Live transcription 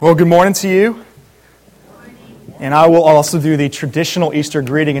Well, good morning to you. And I will also do the traditional Easter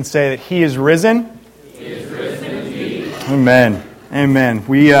greeting and say that He is risen. He is risen indeed. Amen. Amen.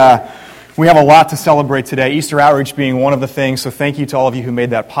 We have a lot to celebrate today, Easter Outreach being one of the things, so thank you to all of you who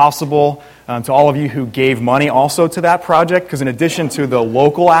made that possible, to all of you who gave money also to that project, because in addition to the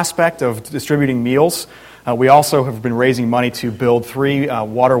local aspect of distributing meals, we also have been raising money to build 3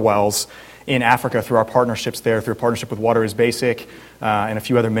 water wells in Africa through our partnerships there, through a partnership with Water is Basic and a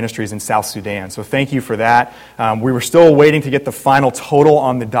few other ministries in South Sudan. So thank you for that. We were still waiting to get the final total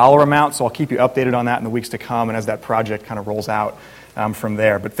on the dollar amount, so I'll keep you updated on that in the weeks to come and as that project kind of rolls out from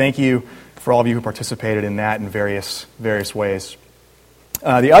there. But thank you for all of you who participated in that in various ways.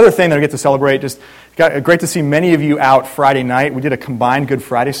 The other thing that I get to celebrate, just great to see many of you out Friday night. We did a combined Good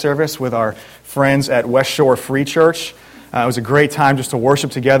Friday service with our friends at West Shore Free Church. It was a great time just to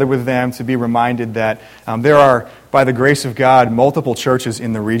worship together with them, to be reminded that there are, by the grace of God, multiple churches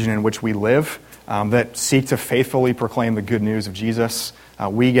in the region in which we live that seek to faithfully proclaim the good news of Jesus.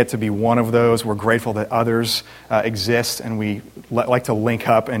 We get to be one of those. We're grateful that others exist, and we like to link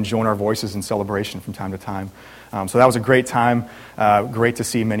up and join our voices in celebration from time to time. So that was a great time. Great to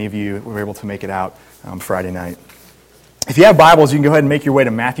see many of you were able to make it out Friday night. If you have Bibles, you can go ahead and make your way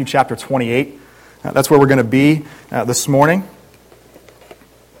to Matthew chapter 28. That's where we're going to be this morning.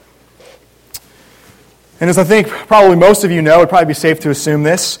 And as I think probably most of you know, it would probably be safe to assume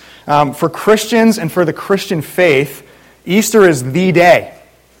this, for Christians and for the Christian faith, Easter is the day.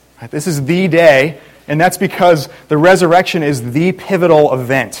 This is the day, and that's because the resurrection is the pivotal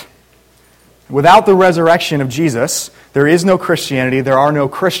event. Without the resurrection of Jesus, there is no Christianity, there are no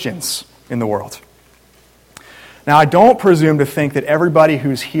Christians in the world. Now, I don't presume to think that everybody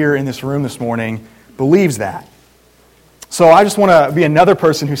who's here in this room this morning believes that. So I just want to be another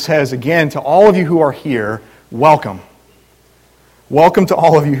person who says, again, to all of you who are here, welcome. Welcome to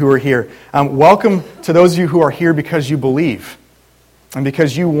all of you who are here. Welcome to those of you who are here because you believe and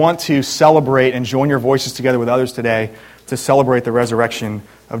because you want to celebrate and join your voices together with others today to celebrate the resurrection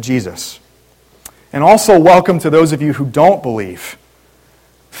of Jesus. And also welcome to those of you who don't believe.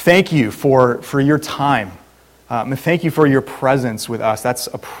 Thank you for your time. And thank you for your presence with us. That's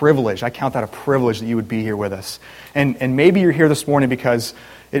a privilege. I count that a privilege that you would be here with us. And maybe you're here this morning because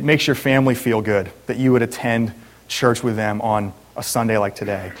it makes your family feel good that you would attend church with them on a Sunday like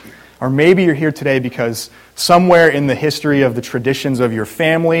today. Or maybe you're here today because somewhere in the history of the traditions of your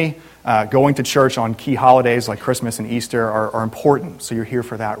family, going to church on key holidays like Christmas and Easter are important. So you're here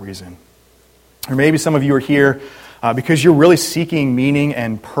for that reason. Or maybe some of you are here because you're really seeking meaning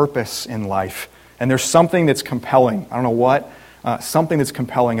and purpose in life. And there's something that's compelling, I don't know what, something that's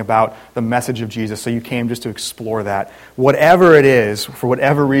compelling about the message of Jesus, so you came just to explore that. Whatever it is, for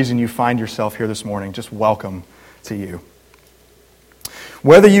whatever reason you find yourself here this morning, just welcome to you.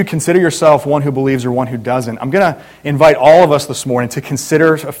 Whether you consider yourself one who believes or one who doesn't, I'm going to invite all of us this morning to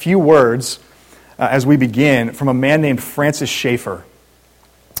consider a few words as we begin from a man named Francis Schaeffer.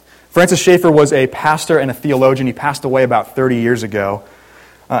 Francis Schaeffer was a pastor and a theologian. He passed away about 30 years ago.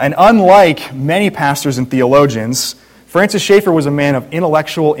 And unlike many pastors and theologians, Francis Schaeffer was a man of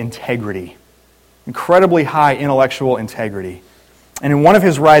intellectual integrity, incredibly high intellectual integrity. And in one of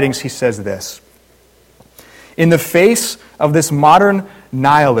his writings, he says this: in the face of this modern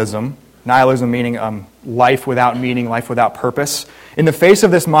nihilism meaning life without meaning, life without purpose, in the face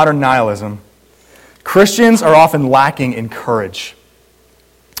of this modern nihilism, Christians are often lacking in courage.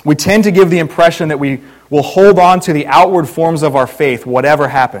 We tend to give the impression that we will hold on to the outward forms of our faith, whatever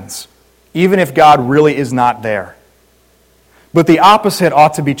happens, even if God really is not there. But the opposite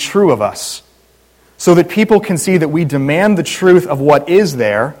ought to be true of us, so that people can see that we demand the truth of what is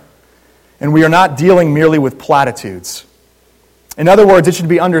there, and we are not dealing merely with platitudes. In other words, it should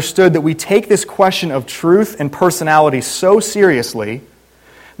be understood that we take this question of truth and personality so seriously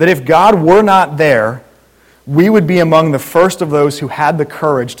that if God were not there, we would be among the first of those who had the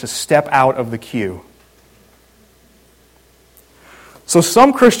courage to step out of the queue. So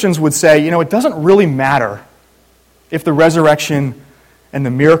some Christians would say, it doesn't really matter if the resurrection and the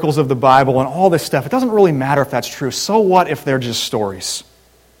miracles of the Bible and all this stuff, it doesn't really matter if that's true. So what if they're just stories?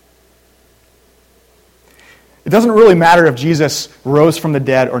 It doesn't really matter if Jesus rose from the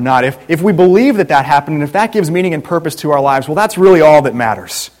dead or not. If we believe that happened and if that gives meaning and purpose to our lives, well, that's really all that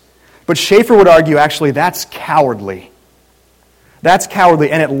matters. But Schaeffer would argue, actually, that's cowardly. That's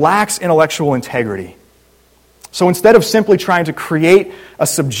cowardly, and it lacks intellectual integrity. So instead of simply trying to create a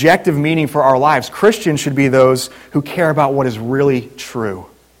subjective meaning for our lives, Christians should be those who care about what is really true.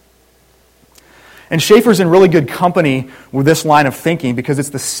 And Schaeffer's in really good company with this line of thinking because it's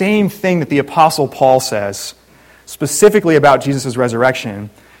the same thing that the Apostle Paul says, specifically about Jesus' resurrection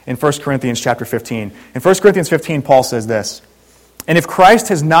in 1 Corinthians chapter 15. In 1 Corinthians 15, Paul says this, "And if Christ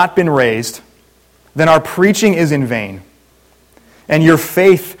has not been raised, then our preaching is in vain, and your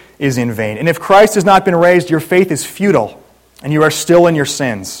faith is in vain. And if Christ has not been raised, your faith is futile, and you are still in your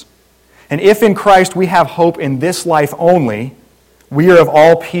sins. And if in Christ we have hope in this life only, we are of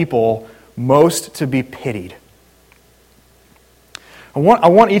all people most to be pitied." I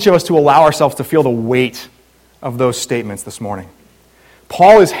want each of us to allow ourselves to feel the weight of those statements this morning.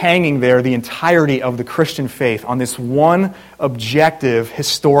 Paul is hanging there the entirety of the Christian faith on this one objective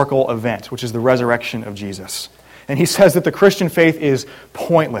historical event, which is the resurrection of Jesus. And he says that the Christian faith is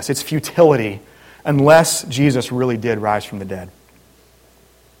pointless, it's futility, unless Jesus really did rise from the dead.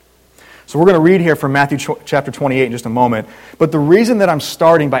 So we're going to read here from Matthew chapter 28 in just a moment. But the reason that I'm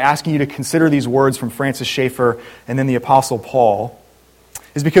starting by asking you to consider these words from Francis Schaeffer and then the Apostle Paul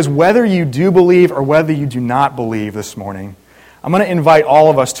is because whether you do believe or whether you do not believe this morning, I'm going to invite all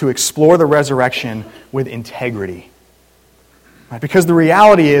of us to explore the resurrection with integrity. Right? Because the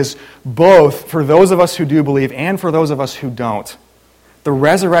reality is, both for those of us who do believe and for those of us who don't, the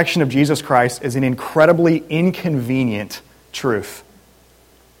resurrection of Jesus Christ is an incredibly inconvenient truth.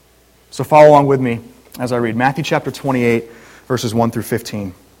 So follow along with me as I read Matthew chapter 28, verses 1 through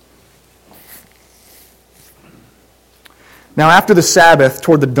 15. "Now after the Sabbath,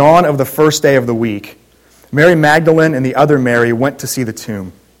 toward the dawn of the first day of the week, Mary Magdalene and the other Mary went to see the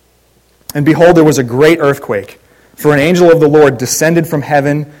tomb. And behold, there was a great earthquake, for an angel of the Lord descended from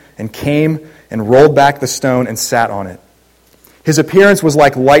heaven and came and rolled back the stone and sat on it. His appearance was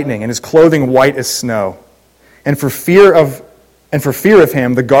like lightning, and his clothing white as snow. And for fear of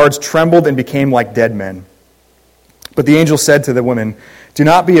him, the guards trembled and became like dead men. But the angel said to the women, 'Do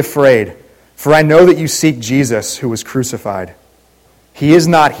not be afraid, for I know that you seek Jesus who was crucified. He is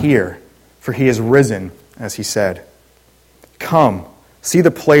not here, for he is risen, as he said. Come, see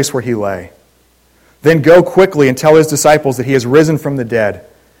the place where he lay. Then go quickly and tell his disciples that he has risen from the dead.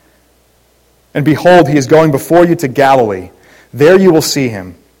 And behold, he is going before you to Galilee. There you will see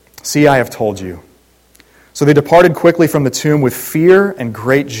him. See, I have told you.' So they departed quickly from the tomb with fear and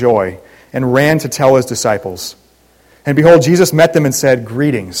great joy and ran to tell his disciples. And behold, Jesus met them and said,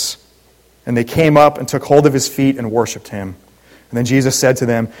 'Greetings.' And they came up and took hold of his feet and worshipped him. And then Jesus said to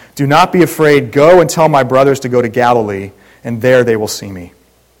them, 'Do not be afraid. Go and tell my brothers to go to Galilee, and there they will see me.'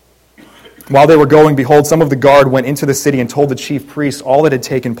 While they were going, behold, some of the guard went into the city and told the chief priests all that had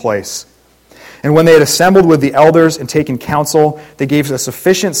taken place. And when they had assembled with the elders and taken counsel, they gave a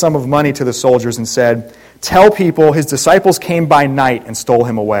sufficient sum of money to the soldiers and said, 'Tell people his disciples came by night and stole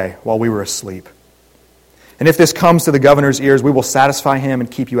him away while we were asleep. And if this comes to the governor's ears, we will satisfy him and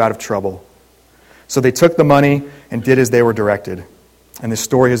keep you out of trouble.' So they took the money and did as they were directed. And this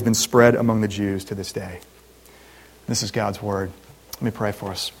story has been spread among the Jews to this day." This is God's word. Let me pray for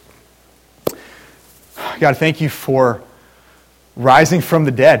us. God, thank you for rising from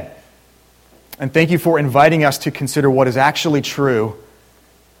the dead. And thank you for inviting us to consider what is actually true,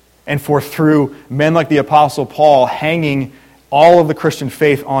 and for, through men like the Apostle Paul, hanging all of the Christian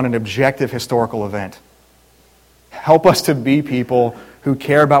faith on an objective historical event. Help us to be people who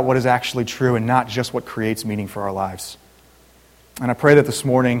care about what is actually true and not just what creates meaning for our lives. And I pray that this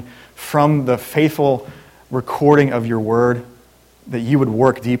morning, from the faithful recording of your word, that you would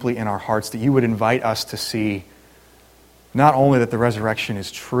work deeply in our hearts, that you would invite us to see not only that the resurrection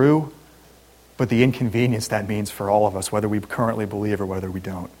is true, but the inconvenience that means for all of us, whether we currently believe or whether we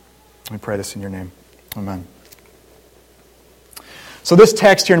don't. We pray this in your name. Amen. So this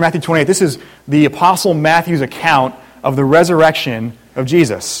text here in Matthew 28, this is the Apostle Matthew's account of the resurrection of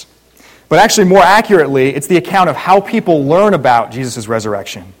Jesus. But actually, more accurately, it's the account of how people learn about Jesus'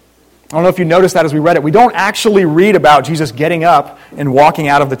 resurrection. I don't know if you noticed that as we read it. We don't actually read about Jesus getting up and walking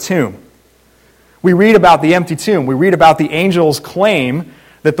out of the tomb. We read about the empty tomb. We read about the angel's claim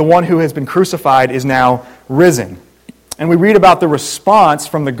that the one who has been crucified is now risen. And we read about the response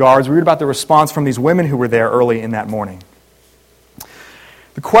from the guards. We read about the response from these women who were there early in that morning.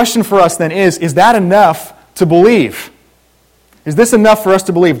 The question for us then is that enough to believe? Is this enough for us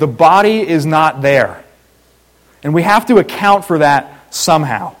to believe? The body is not there. And we have to account for that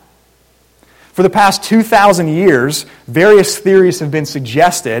somehow. For the past 2,000 years, various theories have been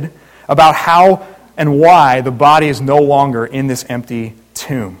suggested about how and why the body is no longer in this empty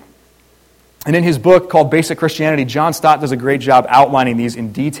tomb. And in his book called Basic Christianity, John Stott does a great job outlining these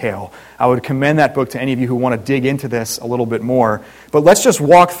in detail. I would commend that book to any of you who want to dig into this a little bit more. But let's just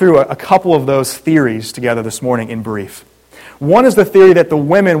walk through a couple of those theories together this morning in brief. One is the theory that the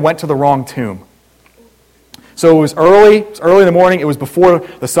women went to the wrong tomb. So it was early in the morning. It was before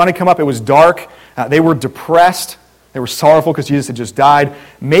the sun had come up. It was dark. They were depressed. They were sorrowful because Jesus had just died.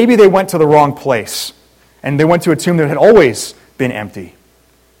 Maybe they went to the wrong place, and they went to a tomb that had always been empty.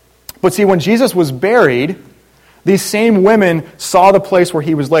 But see, when Jesus was buried, these same women saw the place where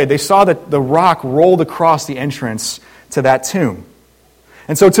he was laid. They saw that the rock rolled across the entrance to that tomb.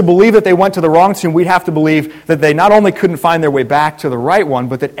 And so to believe that they went to the wrong tomb, we'd have to believe that they not only couldn't find their way back to the right one,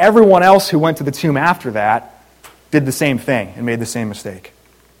 but that everyone else who went to the tomb after that did the same thing and made the same mistake.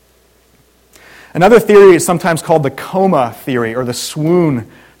 Another theory is sometimes called the coma theory or the swoon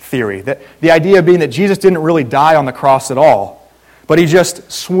theory. That the idea being that Jesus didn't really die on the cross at all, but he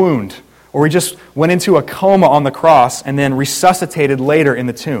just swooned, or he just went into a coma on the cross and then resuscitated later in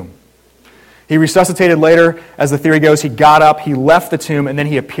the tomb. He resuscitated later, as the theory goes, he got up, he left the tomb, and then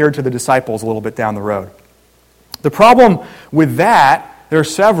he appeared to the disciples a little bit down the road. The problem with that, there are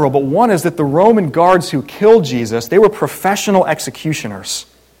several, but one is that the Roman guards who killed Jesus, they were professional executioners.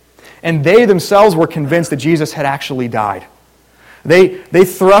 And they themselves were convinced that Jesus had actually died. They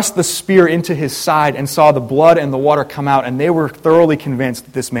thrust the spear into his side and saw the blood and the water come out, and they were thoroughly convinced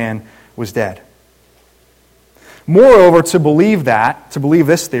that this man was dead. Moreover, to believe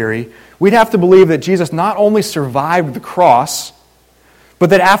this theory, we'd have to believe that Jesus not only survived the cross, but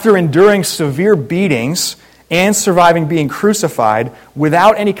that after enduring severe beatings and surviving being crucified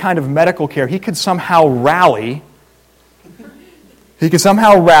without any kind of medical care, he could somehow rally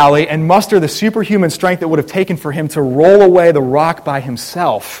and muster the superhuman strength that would have taken for him to roll away the rock by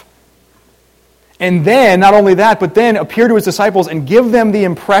himself. And then, not only that, but then appear to his disciples and give them the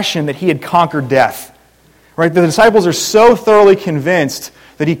impression that he had conquered death. Right? The disciples are so thoroughly convinced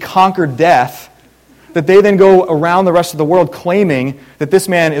that he conquered death that they then go around the rest of the world claiming that this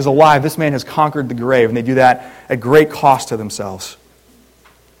man is alive, this man has conquered the grave, and they do that at great cost to themselves.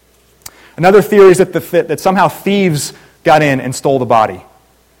 Another theory is that somehow thieves got in and stole the body.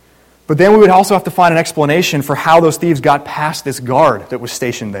 But then we would also have to find an explanation for how those thieves got past this guard that was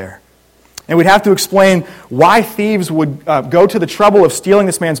stationed there. And we'd have to explain why thieves would go to the trouble of stealing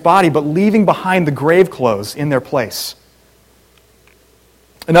this man's body but leaving behind the grave clothes in their place.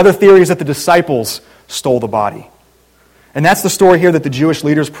 Another theory is that the disciples stole the body. And that's the story here that the Jewish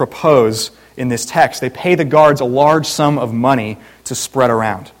leaders propose in this text. They pay the guards a large sum of money to spread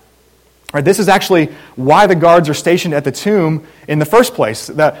around. Right, this is actually why the guards are stationed at the tomb in the first place.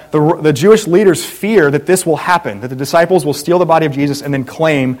 The Jewish leaders fear that this will happen, that the disciples will steal the body of Jesus and then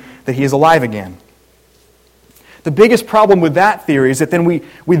claim that he is alive again. The biggest problem with that theory is that then we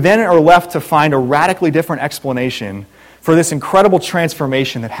then are left to find a radically different explanation for this incredible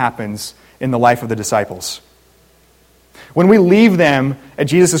transformation that happens in the life of the disciples. When we leave them at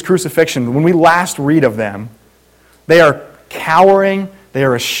Jesus' crucifixion, when we last read of them, they are cowering, they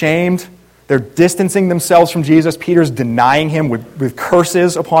are ashamed, they're distancing themselves from Jesus. Peter's denying him with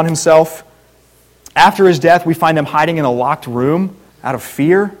curses upon himself. After his death, we find them hiding in a locked room out of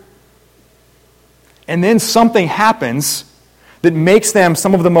fear. And then something happens that makes them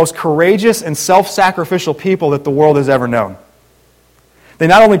some of the most courageous and self-sacrificial people that the world has ever known. They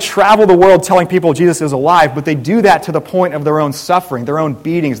not only travel the world telling people Jesus is alive, but they do that to the point of their own suffering, their own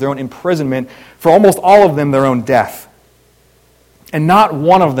beatings, their own imprisonment, for almost all of them, their own death. And not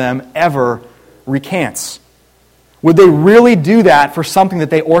one of them ever recants. Would they really do that for something that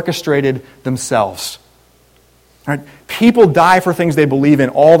they orchestrated themselves? Right? People die for things they believe in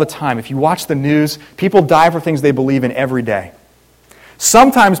all the time. If you watch the news, people die for things they believe in every day.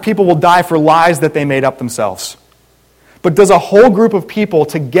 Sometimes people will die for lies that they made up themselves. But does a whole group of people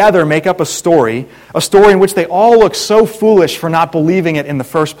together make up a story in which they all look so foolish for not believing it in the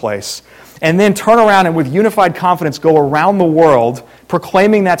first place, and then turn around and with unified confidence go around the world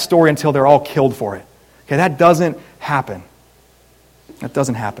proclaiming that story until they're all killed for it? Okay, that doesn't happen. That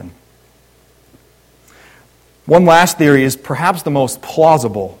doesn't happen. One last theory is perhaps the most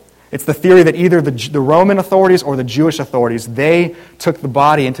plausible. It's the theory that either the Roman authorities or the Jewish authorities, they took the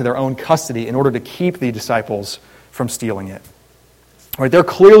body into their own custody in order to keep the disciples from stealing it. Right, they're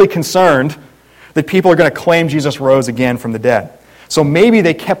clearly concerned that people are going to claim Jesus rose again from the dead. So maybe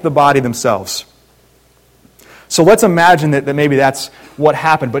they kept the body themselves. So let's imagine that maybe that's what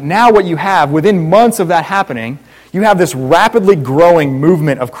happened. But now what you have, within months of that happening, you have this rapidly growing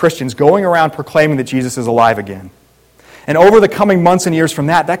movement of Christians going around proclaiming that Jesus is alive again. And over the coming months and years from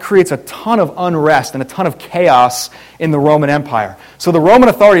that creates a ton of unrest and a ton of chaos in the Roman Empire. So the Roman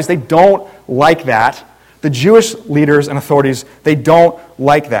authorities, they don't like that. The Jewish leaders and authorities, they don't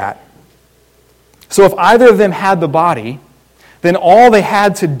like that. So if either of them had the body, then all they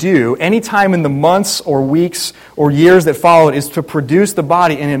had to do, anytime in the months or weeks or years that followed, is to produce the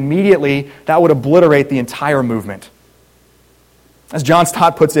body, and immediately that would obliterate the entire movement. As John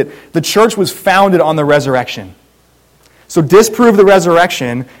Stott puts it, the church was founded on the resurrection. So disprove the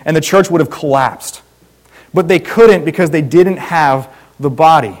resurrection, and the church would have collapsed. But they couldn't because they didn't have the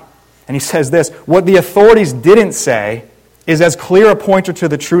body. And he says this, what the authorities didn't say is as clear a pointer to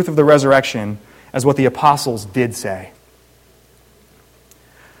the truth of the resurrection as what the apostles did say.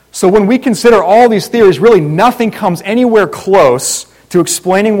 So when we consider all these theories, really nothing comes anywhere close to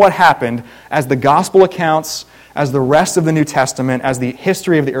explaining what happened as the gospel accounts, as the rest of the New Testament, as the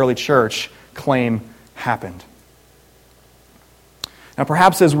history of the early church claim happened. Now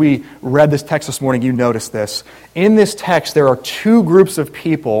perhaps as we read this text this morning, you noticed this. In this text, there are two groups of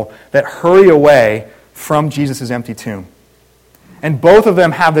people that hurry away from Jesus' empty tomb. And both of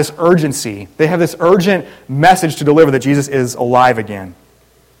them have this urgency. They have this urgent message to deliver that Jesus is alive again.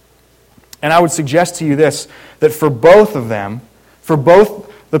 And I would suggest to you this, that for both of them, for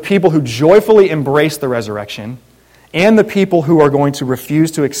both the people who joyfully embrace the resurrection and the people who are going to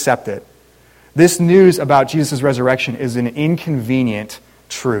refuse to accept it, this news about Jesus' resurrection is an inconvenient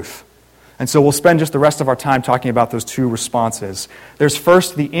truth. And so we'll spend just the rest of our time talking about those two responses. There's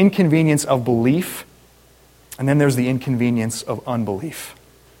first the inconvenience of belief, and then there's the inconvenience of unbelief.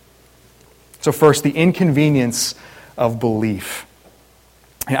 So first, the inconvenience of belief.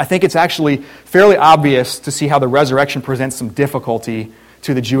 And I think it's actually fairly obvious to see how the resurrection presents some difficulty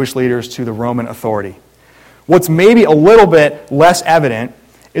to the Jewish leaders, to the Roman authority. What's maybe a little bit less evident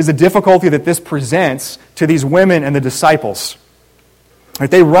is the difficulty that this presents to these women and the disciples.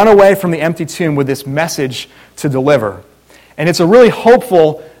 They run away from the empty tomb with this message to deliver. And it's a really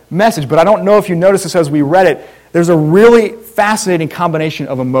hopeful message, but I don't know if you noticed this as we read it. There's a really fascinating combination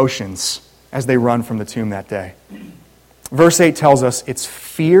of emotions as they run from the tomb that day. Verse 8 tells us it's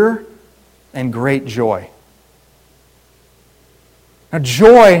fear and great joy. Now,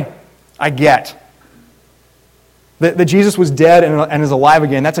 joy, I get. That Jesus was dead and is alive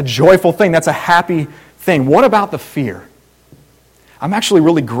again, that's a joyful thing. That's a happy thing. What about the fear? I'm actually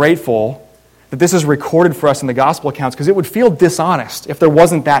really grateful that this is recorded for us in the gospel accounts because it would feel dishonest if there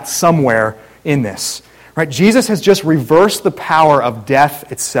wasn't that somewhere in this. Right? Jesus has just reversed the power of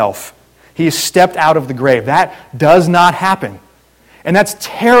death itself. He has stepped out of the grave. That does not happen. And that's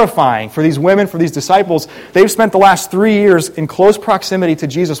terrifying for these women, for these disciples. They've spent the last 3 years in close proximity to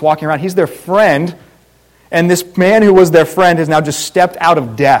Jesus walking around. He's their friend. And this man who was their friend has now just stepped out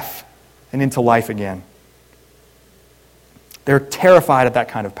of death and into life again. They're terrified at that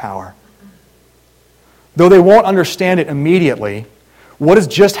kind of power. Though they won't understand it immediately, what has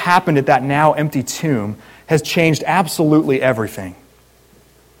just happened at that now empty tomb has changed absolutely everything.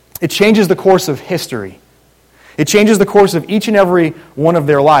 It changes the course of history. It changes the course of each and every one of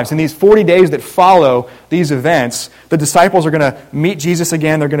their lives. In these 40 days that follow these events, the disciples are going to meet Jesus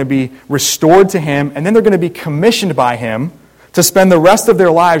again. They're going to be restored to Him, and then they're going to be commissioned by Him to spend the rest of their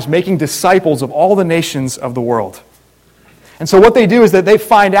lives making disciples of all the nations of the world. And so what they do is that they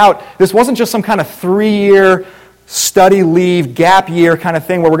find out this wasn't just some kind of 3-year study leave, gap year kind of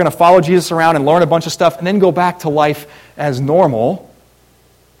thing where we're going to follow Jesus around and learn a bunch of stuff and then go back to life as normal.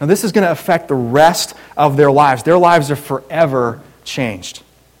 Now, this is going to affect the rest of their lives. Their lives are forever changed.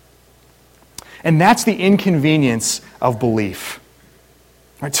 And that's the inconvenience of belief.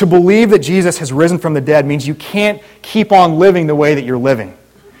 Right? To believe that Jesus has risen from the dead means you can't keep on living the way that you're living.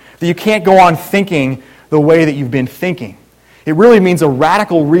 That you can't go on thinking the way that you've been thinking. It really means a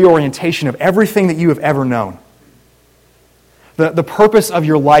radical reorientation of everything that you have ever known. The purpose of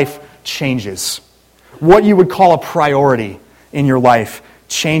your life changes. What you would call a priority in your life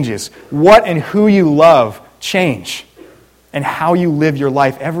changes. What and who you love change. And how you live your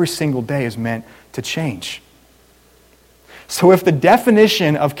life every single day is meant to change. So if the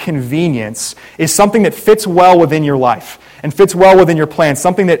definition of convenience is something that fits well within your life and fits well within your plan,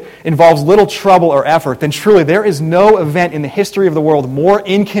 something that involves little trouble or effort, then truly there is no event in the history of the world more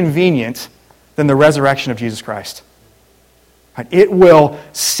inconvenient than the resurrection of Jesus Christ. It will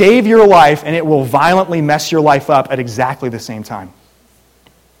save your life and it will violently mess your life up at exactly the same time.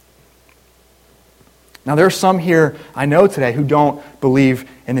 Now, there are some here I know today who don't believe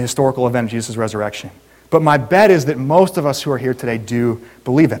in the historical event of Jesus' resurrection. But my bet is that most of us who are here today do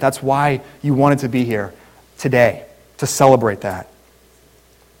believe that. That's why you wanted to be here today, to celebrate that.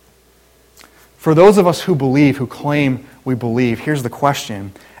 For those of us who believe, who claim we believe, here's the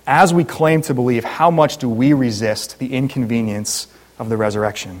question. As we claim to believe, how much do we resist the inconvenience of the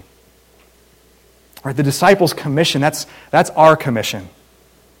resurrection? Right, the disciples' commission, that's our commission.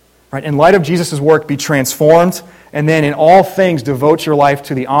 Right? In light of Jesus' work, be transformed, and then in all things devote your life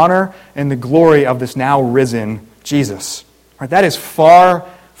to the honor and the glory of this now risen Jesus. Right? That is far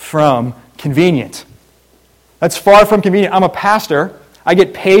from convenient. That's far from convenient. I'm a pastor. I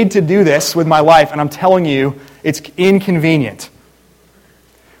get paid to do this with my life, and I'm telling you, it's inconvenient.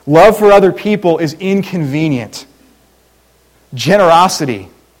 Love for other people is inconvenient. Generosity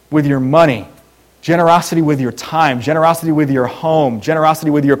with your money, generosity with your time, generosity with your home, generosity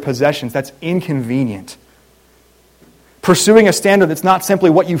with your possessions, that's inconvenient. Pursuing a standard that's not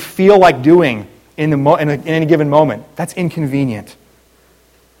simply what you feel like doing in any given moment, that's inconvenient.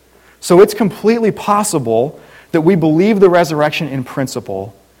 So it's completely possible that we believe the resurrection in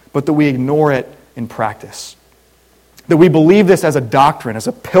principle, but that we ignore it in practice. That we believe this as a doctrine, as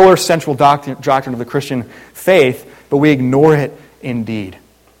a pillar central doctrine of the Christian faith, but we ignore it in deed.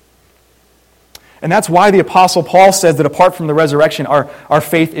 And that's why the Apostle Paul says that apart from the resurrection, our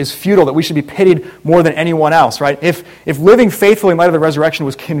faith is futile, that we should be pitied more than anyone else, right? If living faithfully in light of the resurrection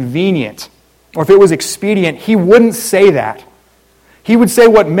was convenient, or if it was expedient, he wouldn't say that. He would say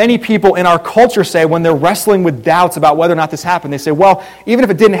what many people in our culture say when they're wrestling with doubts about whether or not this happened. They say, well, even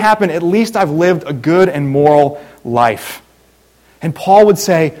if it didn't happen, at least I've lived a good and moral life. And Paul would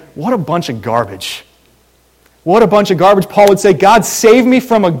say, what a bunch of garbage. What a bunch of garbage. Paul would say, God, save me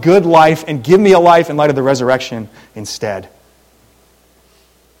from a good life and give me a life in light of the resurrection instead.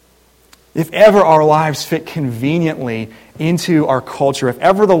 If ever our lives fit conveniently into our culture, if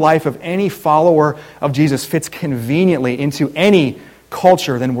ever the life of any follower of Jesus fits conveniently into any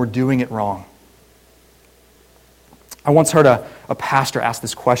culture, then we're doing it wrong. I once heard a pastor ask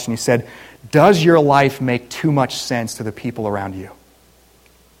this question. He said, does your life make too much sense to the people around you?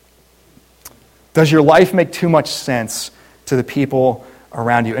 Does your life make too much sense to the people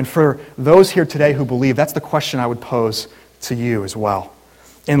around you? And for those here today who believe, that's the question I would pose to you as well.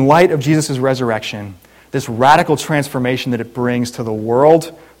 In light of Jesus' resurrection, this radical transformation that it brings to the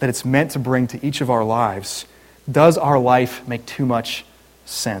world, that it's meant to bring to each of our lives, does our life make too much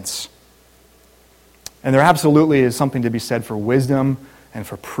sense? And there absolutely is something to be said for wisdom and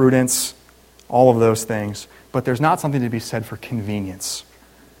for prudence, all of those things, but there's not something to be said for convenience.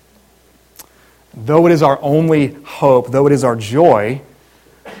 Though it is our only hope, though it is our joy,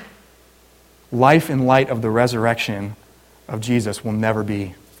 life in light of the resurrection of Jesus will never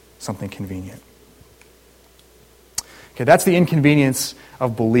be something convenient. Okay, that's the inconvenience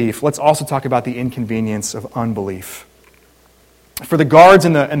of belief. Let's also talk about the inconvenience of unbelief. For the guards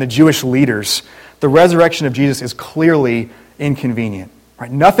and the Jewish leaders, the resurrection of Jesus is clearly inconvenient.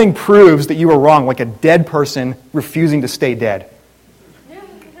 Right? Nothing proves that you were wrong like a dead person refusing to stay dead.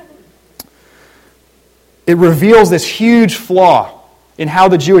 It reveals this huge flaw in how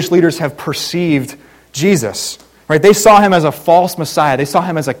the Jewish leaders have perceived Jesus. Right? They saw him as a false Messiah. They saw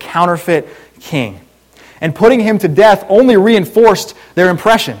him as a counterfeit king. And putting him to death only reinforced their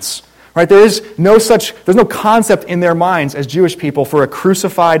impressions. Right? There's no concept in their minds as Jewish people for a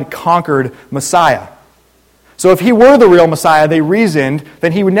crucified, conquered Messiah. So if he were the real Messiah, they reasoned,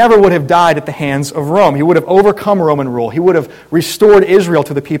 then he never would have died at the hands of Rome. He would have overcome Roman rule. He would have restored Israel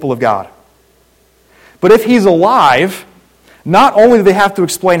to the people of God. But if he's alive, not only do they have to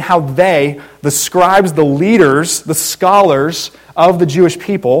explain how they, the scribes, the leaders, the scholars of the Jewish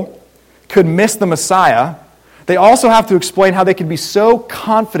people, could miss the Messiah, they also have to explain how they could be so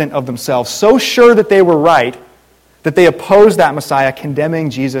confident of themselves, so sure that they were right, that they opposed that Messiah, condemning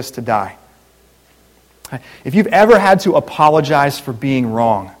Jesus to die. If you've ever had to apologize for being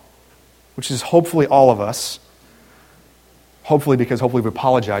wrong, which is hopefully all of us, hopefully we've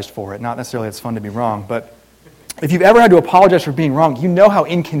apologized for it, not necessarily it's fun to be wrong, but if you've ever had to apologize for being wrong, you know how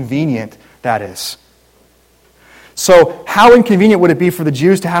inconvenient that is. So how inconvenient would it be for the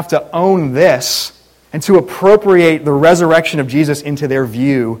Jews to have to own this and to appropriate the resurrection of Jesus into their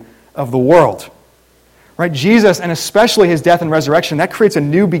view of the world? Right? Jesus, and especially his death and resurrection, that creates a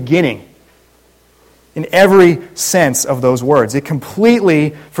new beginning in every sense of those words. It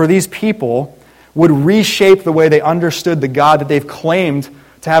completely, for these people, would reshape the way they understood the God that they've claimed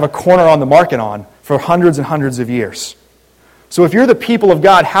to have a corner on the market on for hundreds and hundreds of years. So if you're the people of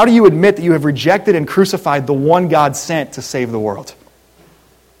God, how do you admit that you have rejected and crucified the one God sent to save the world?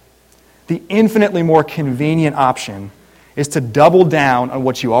 The infinitely more convenient option is to double down on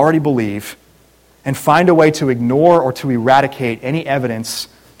what you already believe and find a way to ignore or to eradicate any evidence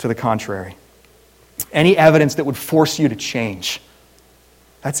to the contrary. Any evidence that would force you to change.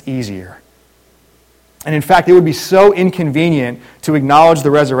 That's easier. And in fact, it would be so inconvenient to acknowledge the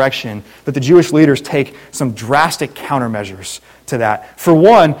resurrection that the Jewish leaders take some drastic countermeasures to that. For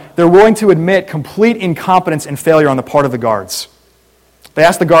one, they're willing to admit complete incompetence and failure on the part of the guards. They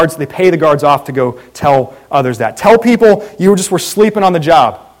pay the guards off to go tell others that. Tell people you were sleeping on the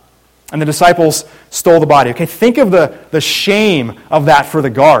job and the disciples stole the body. Okay, think of the shame of that for the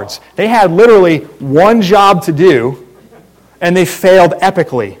guards. They had literally one job to do, And they failed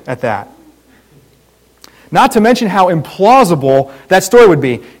epically at that. Not to mention how implausible that story would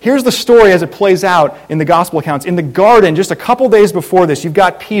be. Here's the story as it plays out in the gospel accounts. In the garden, just a couple days before this, you've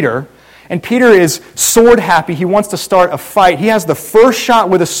got Peter. And Peter is sword happy. He wants to start a fight. He has the first shot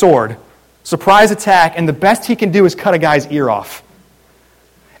with a sword. Surprise attack. And the best he can do is cut a guy's ear off.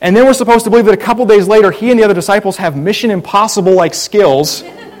 And then we're supposed to believe that a couple days later, he and the other disciples have Mission Impossible-like skills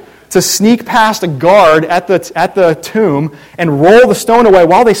to sneak past a guard at the tomb and roll the stone away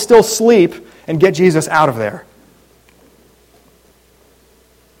while they still sleep and get Jesus out of there.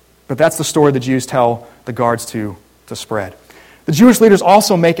 But that's the story the Jews tell the guards to spread. The Jewish leaders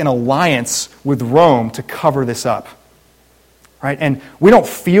also make an alliance with Rome to cover this up. Right? And we don't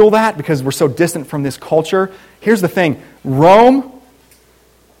feel that because we're so distant from this culture. Here's the thing. Rome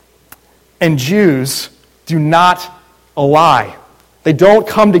and Jews do not ally. They don't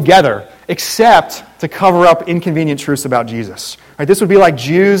come together except to cover up inconvenient truths about Jesus. Right? This would be like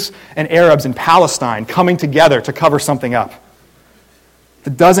Jews and Arabs in Palestine coming together to cover something up.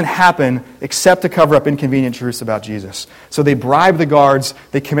 That doesn't happen except to cover up inconvenient truths about Jesus. So they bribe the guards.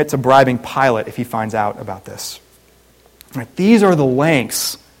 They commit to bribing Pilate if he finds out about this. Right? These are the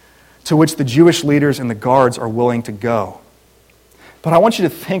lengths to which the Jewish leaders and the guards are willing to go. But I want you to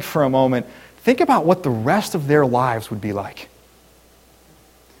think for a moment. Think about what the rest of their lives would be like.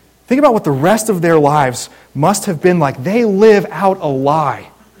 Think about what the rest of their lives must have been like. They live out a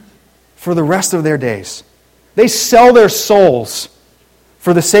lie for the rest of their days. They sell their souls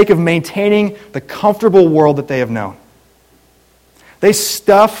for the sake of maintaining the comfortable world that they have known. They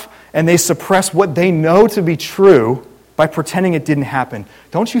stuff and they suppress what they know to be true by pretending it didn't happen.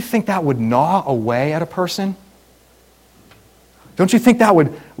 Don't you think that would gnaw away at a person? Don't you think that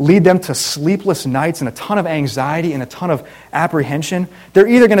would lead them to sleepless nights and a ton of anxiety and a ton of apprehension? They're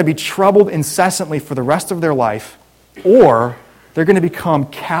either going to be troubled incessantly for the rest of their life, or they're going to become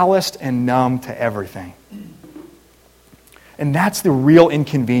calloused and numb to everything. And that's the real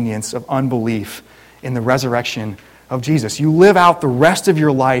inconvenience of unbelief in the resurrection of Jesus. You live out the rest of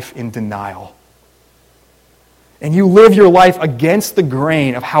your life in denial. And you live your life against the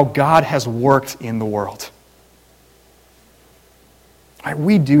grain of how God has worked in the world.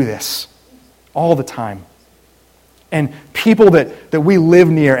 We do this all the time. And people that we live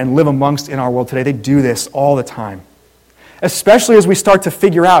near and live amongst in our world today, they do this all the time. Especially as we start to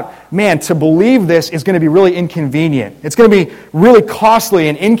figure out, man, to believe this is going to be really inconvenient. It's going to be really costly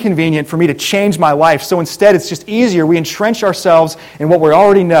and inconvenient for me to change my life. So instead, it's just easier. We entrench ourselves in what we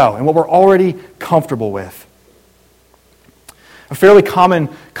already know and what we're already comfortable with. A fairly common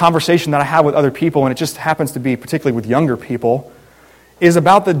conversation that I have with other people, and it just happens to be particularly with younger people, is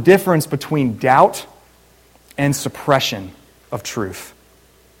about the difference between doubt and suppression of truth.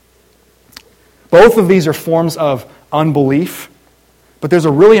 Both of these are forms of unbelief, but there's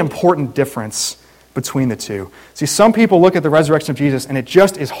a really important difference between the two. See, some people look at the resurrection of Jesus and it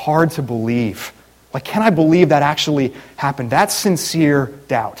just is hard to believe. Like, can I believe that actually happened? That's sincere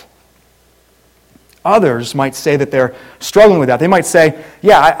doubt. Others might say that they're struggling with that. They might say,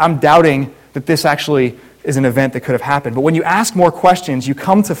 yeah, I'm doubting that this actually is an event that could have happened. But when you ask more questions, you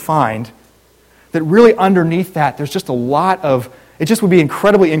come to find that really underneath that, there's just a lot of, it just would be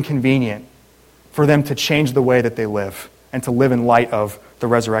incredibly inconvenient for them to change the way that they live and to live in light of the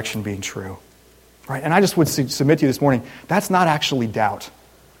resurrection being true. Right? And I just would submit to you this morning, that's not actually doubt.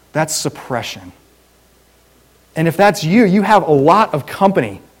 That's suppression. And if that's you, you have a lot of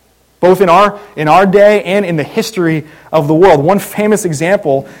company, both in our day and in the history of the world. One famous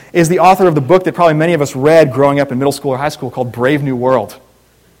example is the author of the book that probably many of us read growing up in middle school or high school called Brave New World.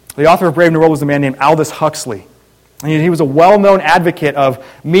 The author of Brave New World was a man named Aldous Huxley. And he was a well-known advocate of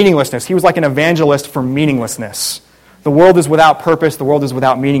meaninglessness. He was like an evangelist for meaninglessness. The world is without purpose. The world is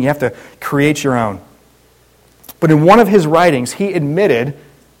without meaning. You have to create your own. But in one of his writings, he admitted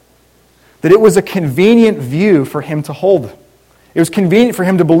that it was a convenient view for him to hold. It was convenient for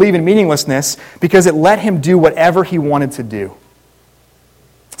him to believe in meaninglessness because it let him do whatever he wanted to do.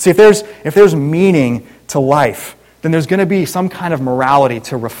 See, if there's meaning to life, then there's going to be some kind of morality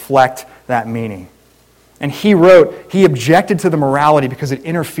to reflect that meaning. And he objected to the morality because it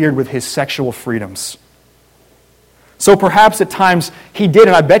interfered with his sexual freedoms. So perhaps at times he did,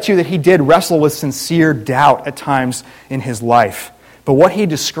 and I bet you that he did wrestle with sincere doubt at times in his life. But what he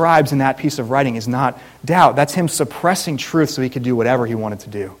describes in that piece of writing is not doubt. That's him suppressing truth so he could do whatever he wanted to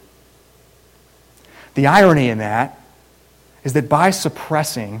do. The irony in that is that by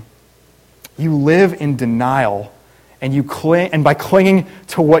suppressing, you live in denial, and by clinging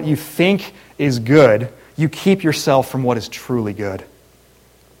to what you think is good, you keep yourself from what is truly good.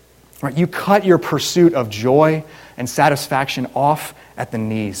 Right? You cut your pursuit of joy and satisfaction off at the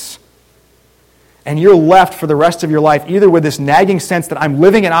knees. And you're left for the rest of your life either with this nagging sense that I'm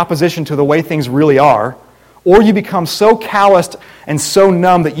living in opposition to the way things really are, or you become so calloused and so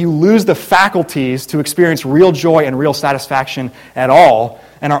numb that you lose the faculties to experience real joy and real satisfaction at all,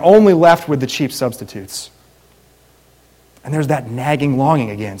 and are only left with the cheap substitutes. And there's that nagging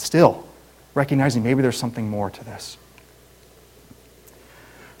longing again, still, recognizing maybe there's something more to this.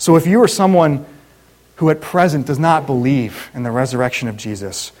 So if you are someone who at present does not believe in the resurrection of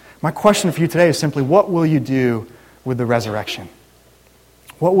Jesus, my question for you today is simply, what will you do with the resurrection?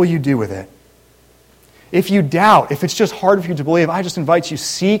 What will you do with it? If you doubt, if it's just hard for you to believe, I just invite you,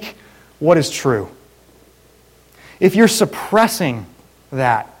 seek what is true. If you're suppressing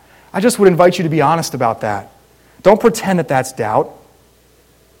that, I just would invite you to be honest about that. Don't pretend that that's doubt.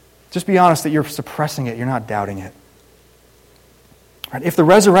 Just be honest that you're suppressing it, you're not doubting it. Right? If the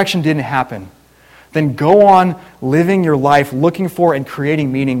resurrection didn't happen, then go on living your life looking for and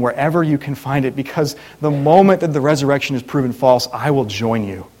creating meaning wherever you can find it, because the moment that the resurrection is proven false, I will join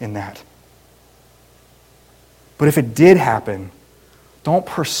you in that. But if it did happen, don't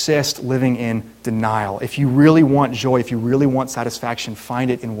persist living in denial. If you really want joy, if you really want satisfaction,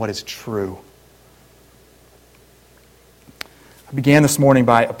 find it in what is true. I began this morning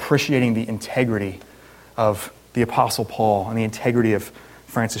by appreciating the integrity of the Apostle Paul and the integrity of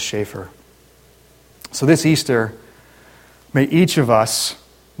Francis Schaeffer. So this Easter, may each of us,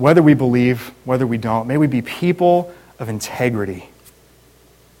 whether we believe, whether we don't, may we be people of integrity.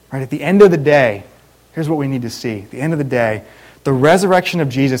 Right? At the end of the day, here's what we need to see. At the end of the day, the resurrection of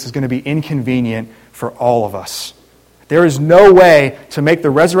Jesus is going to be inconvenient for all of us. There is no way to make the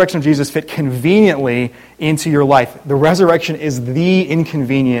resurrection of Jesus fit conveniently into your life. The resurrection is the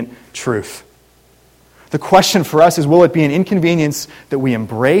inconvenient truth. The question for us is, will it be an inconvenience that we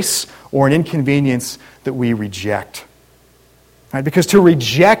embrace or an inconvenience that we reject? Right? Because to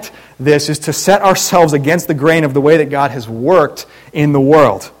reject this is to set ourselves against the grain of the way that God has worked in the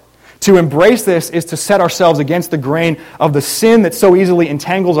world. To embrace this is to set ourselves against the grain of the sin that so easily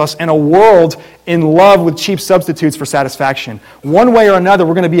entangles us in a world in love with cheap substitutes for satisfaction. One way or another,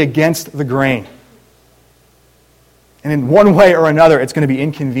 we're going to be against the grain. And in one way or another, it's going to be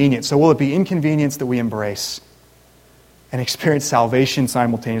inconvenient. So will it be inconvenience that we embrace and experience salvation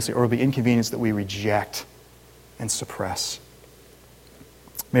simultaneously, or will it be inconvenience that we reject and suppress?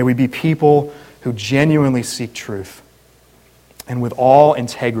 May we be people who genuinely seek truth. And with all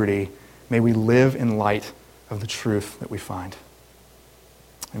integrity, may we live in light of the truth that we find.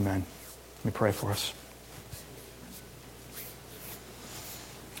 Amen. Let me pray for us.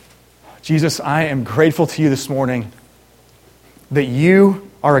 Jesus, I am grateful to you this morning that you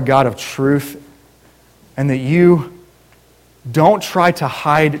are a God of truth and that you don't try to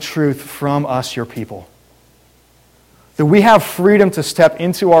hide truth from us, your people. That we have freedom to step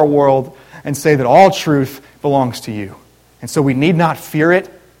into our world and say that all truth belongs to you. And so we need not fear it.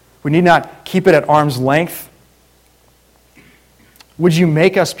 We need not keep it at arm's length. Would you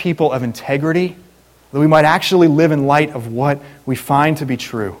make us people of integrity, that we might actually live in light of what we find to be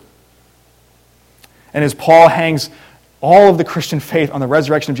true? And as Paul hangs all of the Christian faith on the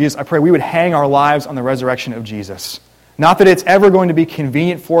resurrection of Jesus, I pray we would hang our lives on the resurrection of Jesus. Not that it's ever going to be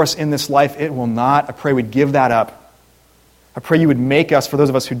convenient for us in this life. It will not. I pray we'd give that up. I pray you would make us, for those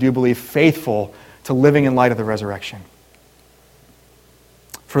of us who do believe, faithful to living in light of the resurrection.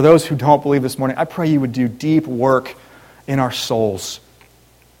 For those who don't believe this morning, I pray you would do deep work in our souls.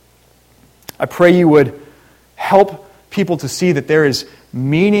 I pray you would help people to see that there is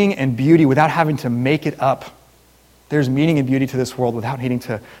meaning and beauty without having to make it up. There's meaning and beauty to this world without needing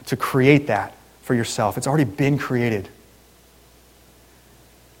to create that for yourself. It's already been created.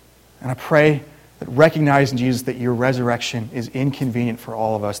 And I pray that recognizing, Jesus, that your resurrection is inconvenient for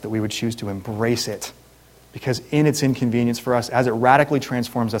all of us, that we would choose to embrace it. Because in its inconvenience for us, as it radically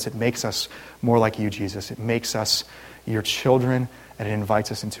transforms us, it makes us more like you, Jesus. It makes us your children, and it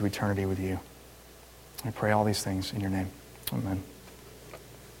invites us into eternity with you. I pray all these things in your name. Amen.